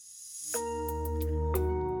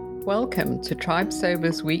Welcome to Tribe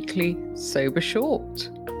Sober's weekly Sober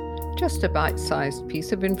Short. Just a bite-sized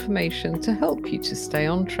piece of information to help you to stay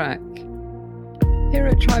on track. Here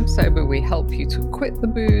at Tribe Sober, we help you to quit the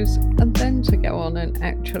booze and then to go on and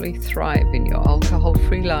actually thrive in your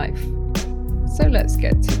alcohol-free life. So let's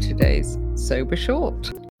get to today's Sober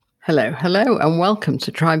Short. Hello, and welcome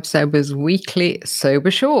to Tribe Sober's weekly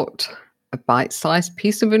Sober Short, a bite-sized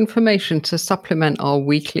piece of information to supplement our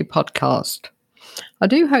weekly podcast. I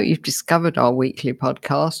do hope you've discovered our weekly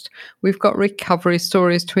podcast. We've got recovery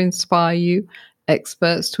stories to inspire you,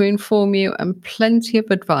 experts to inform you, and plenty of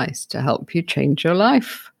advice to help you change your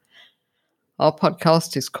life. Our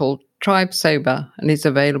podcast is called Tribe Sober and is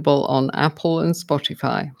available on Apple and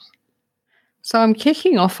Spotify. So I'm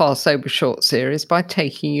kicking off our Sober Short series by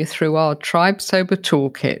taking you through our Tribe Sober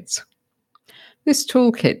Toolkit. This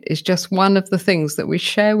toolkit is just one of the things that we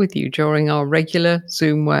share with you during our regular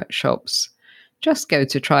Zoom workshops. Just go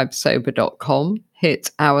to tribesober.com, hit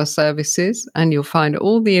Our Services, and you'll find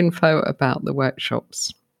all the info about the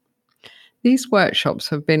workshops. These workshops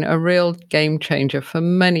have been a real game changer for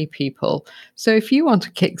many people, so if you want to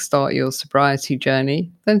kickstart your sobriety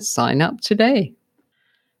journey, then sign up today.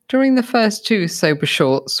 During the first two Sober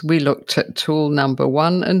Shorts, we looked at tool number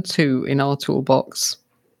 1 and 2 in our toolbox.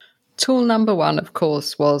 Tool number 1, of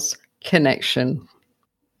course, was connection.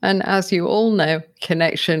 And as you all know,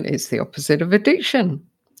 connection is the opposite of addiction.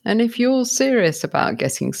 And if you're serious about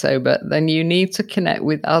getting sober, then you need to connect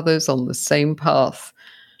with others on the same path,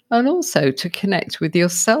 and also to connect with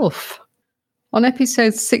yourself. On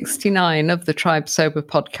episode 69 of the Tribe Sober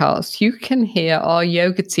podcast, you can hear our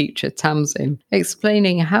yoga teacher, Tamsin,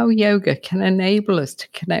 explaining how yoga can enable us to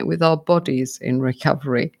connect with our bodies in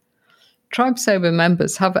recovery. Tribe Sober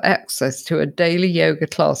members have access to a daily yoga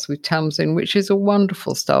class with Tamsin, which is a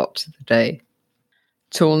wonderful start to the day.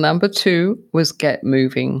 Tool number 2 was get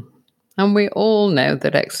moving. And we all know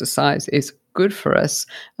that exercise is good for us,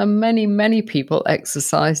 and many people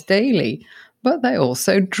exercise daily, but they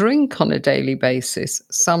also drink on a daily basis,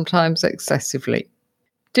 sometimes excessively.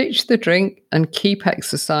 Ditch the drink and keep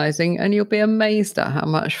exercising, and you'll be amazed at how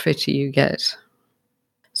much fitter you get.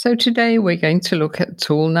 So today we're going to look at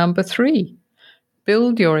tool number 3,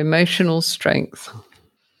 build your emotional strength.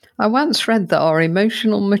 I once read that our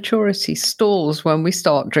emotional maturity stalls when we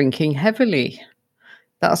start drinking heavily.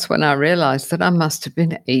 That's when I realized that I must have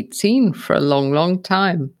been 18 for a long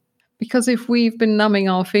time. Because if we've been numbing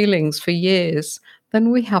our feelings for years,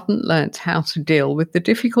 then we haven't learnt how to deal with the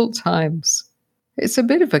difficult times. It's a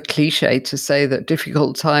bit of a cliche to say that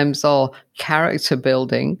difficult times are character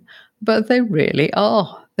building, but they really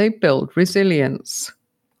are. They build resilience.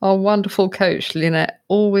 Our wonderful coach, Lynette,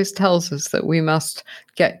 always tells us that we must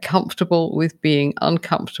get comfortable with being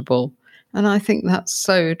uncomfortable. And I think that's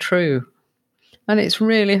so true. And it's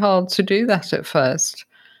really hard to do that at first.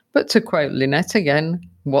 But to quote Lynette again,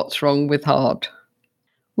 what's wrong with hard?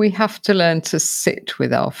 We have to learn to sit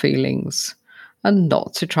with our feelings and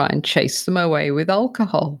not to try and chase them away with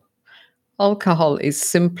alcohol. Alcohol is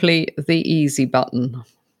simply the easy button.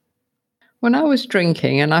 When I was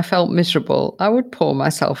drinking and I felt miserable, I would pour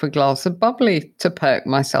myself a glass of bubbly to perk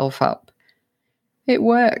myself up. It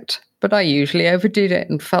worked, but I usually overdid it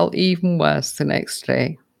and felt even worse the next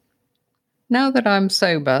day. Now that I'm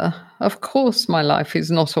sober, of course my life is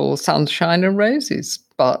not all sunshine and roses,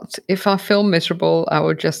 but if I feel miserable, I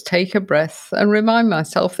would just take a breath and remind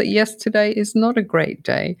myself that yesterday is not a great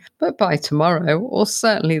day, but by tomorrow, or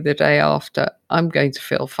certainly the day after, I'm going to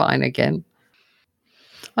feel fine again.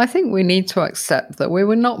 I think we need to accept that we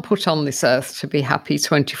were not put on this earth to be happy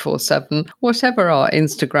 24/7, whatever our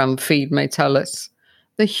Instagram feed may tell us.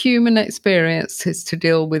 The human experience is to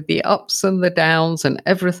deal with the ups and the downs and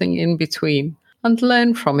everything in between, and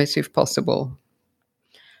learn from it if possible.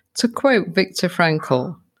 To quote Viktor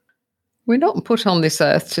Frankl, we're not put on this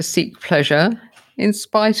earth to seek pleasure, in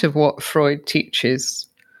spite of what Freud teaches,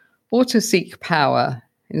 or to seek power,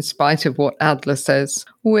 in spite of what Adler says.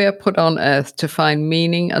 We're put on earth to find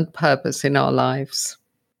meaning and purpose in our lives.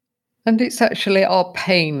 And it's actually our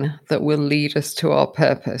pain that will lead us to our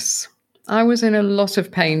purpose. I was in a lot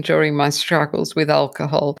of pain during my struggles with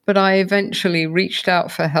alcohol, but I eventually reached out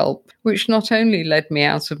for help, which not only led me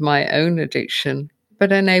out of my own addiction,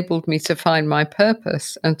 but enabled me to find my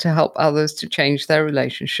purpose and to help others to change their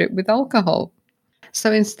relationship with alcohol.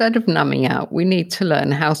 So instead of numbing out, we need to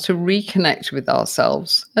learn how to reconnect with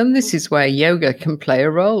ourselves. And this is where yoga can play a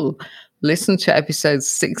role. Listen to episode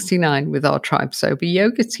 69 with our Tribe Sober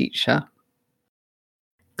yoga teacher.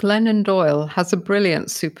 Glennon Doyle has a brilliant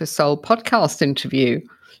Super Soul podcast interview.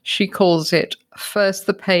 She calls it First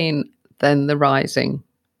the Pain, Then the Rising.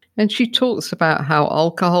 And she talks about how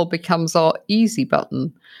alcohol becomes our easy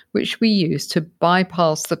button, which we use to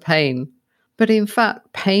bypass the pain. But in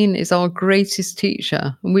fact, pain is our greatest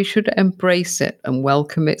teacher, and we should embrace it and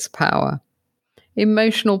welcome its power.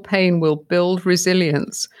 Emotional pain will build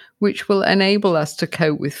resilience, which will enable us to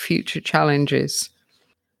cope with future challenges.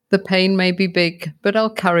 The pain may be big, but our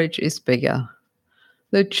courage is bigger.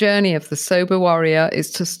 The journey of the sober warrior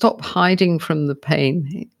is to stop hiding from the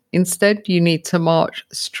pain. Instead, you need to march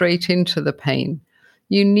straight into the pain.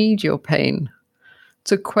 You need your pain.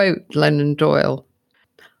 To quote Glennon Doyle,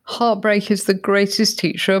 "Heartbreak is the greatest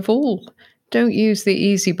teacher of all. Don't use the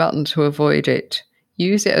easy button to avoid it.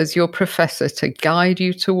 Use it as your professor to guide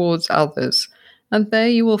you towards others. And there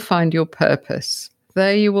you will find your purpose.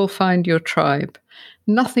 There you will find your tribe.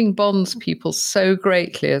 Nothing bonds people so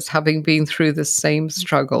greatly as having been through the same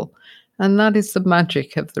struggle. And that is the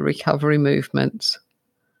magic of the recovery movement.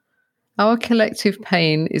 Our collective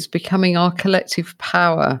pain is becoming our collective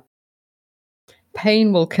power.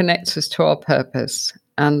 Pain will connect us to our purpose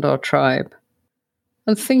and our tribe."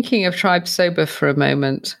 And thinking of Tribe Sober for a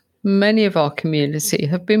moment, many of our community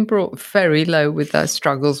have been brought very low with their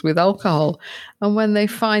struggles with alcohol. And when they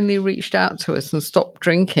finally reached out to us and stopped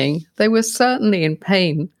drinking, they were certainly in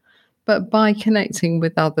pain. But by connecting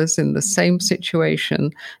with others in the same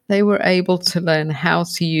situation, they were able to learn how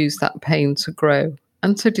to use that pain to grow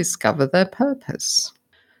and to discover their purpose.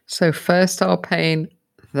 So first our pain,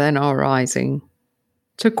 then our rising.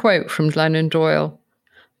 To quote from Glennon Doyle,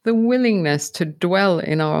 "The willingness to dwell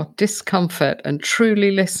in our discomfort and truly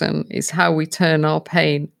listen is how we turn our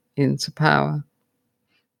pain into power."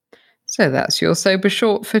 So that's your Sober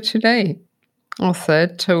Short for today. Our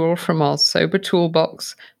third tool from our Sober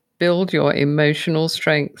Toolbox, build your emotional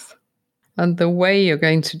strength. And the way you're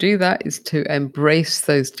going to do that is to embrace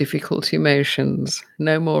those difficult emotions.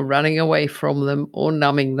 No more running away from them or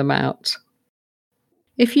numbing them out.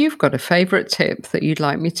 If you've got a favourite tip that you'd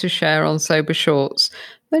like me to share on Sober Shorts,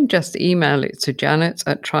 then just email it to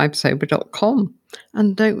janet@tribesober.com.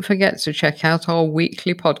 And don't forget to check out our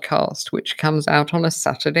weekly podcast, which comes out on a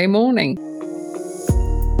Saturday morning.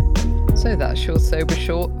 So that's your Sober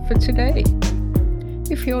Short for today.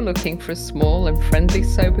 If you're looking for a small and friendly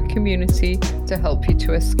sober community to help you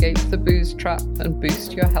to escape the booze trap and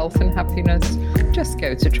boost your health and happiness, just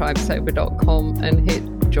go to tribesober.com and hit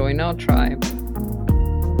Join Our Tribe.